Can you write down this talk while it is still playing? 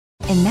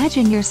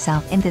Imagine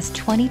yourself in this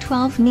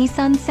 2012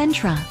 Nissan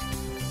Sentra.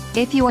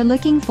 If you are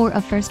looking for a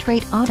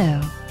first-rate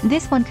auto,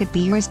 this one could be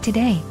yours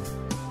today.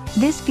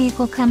 This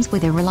vehicle comes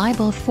with a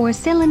reliable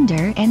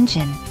 4-cylinder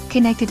engine,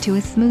 connected to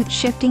a smooth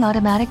shifting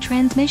automatic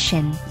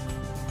transmission.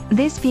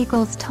 This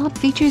vehicle's top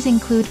features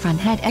include front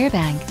head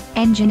airbag,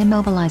 engine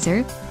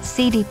immobilizer,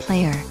 CD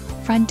player,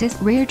 front disc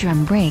rear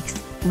drum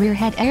brakes, rear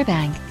head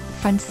airbag,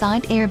 front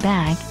side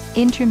airbag,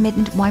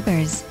 intermittent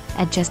wipers,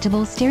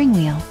 adjustable steering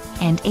wheel,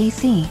 and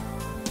AC.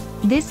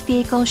 This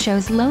vehicle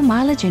shows low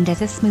mileage and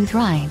has a smooth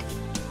ride.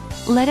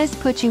 Let us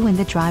put you in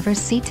the driver's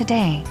seat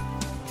today.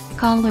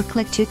 Call or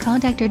click to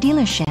contact our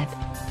dealership.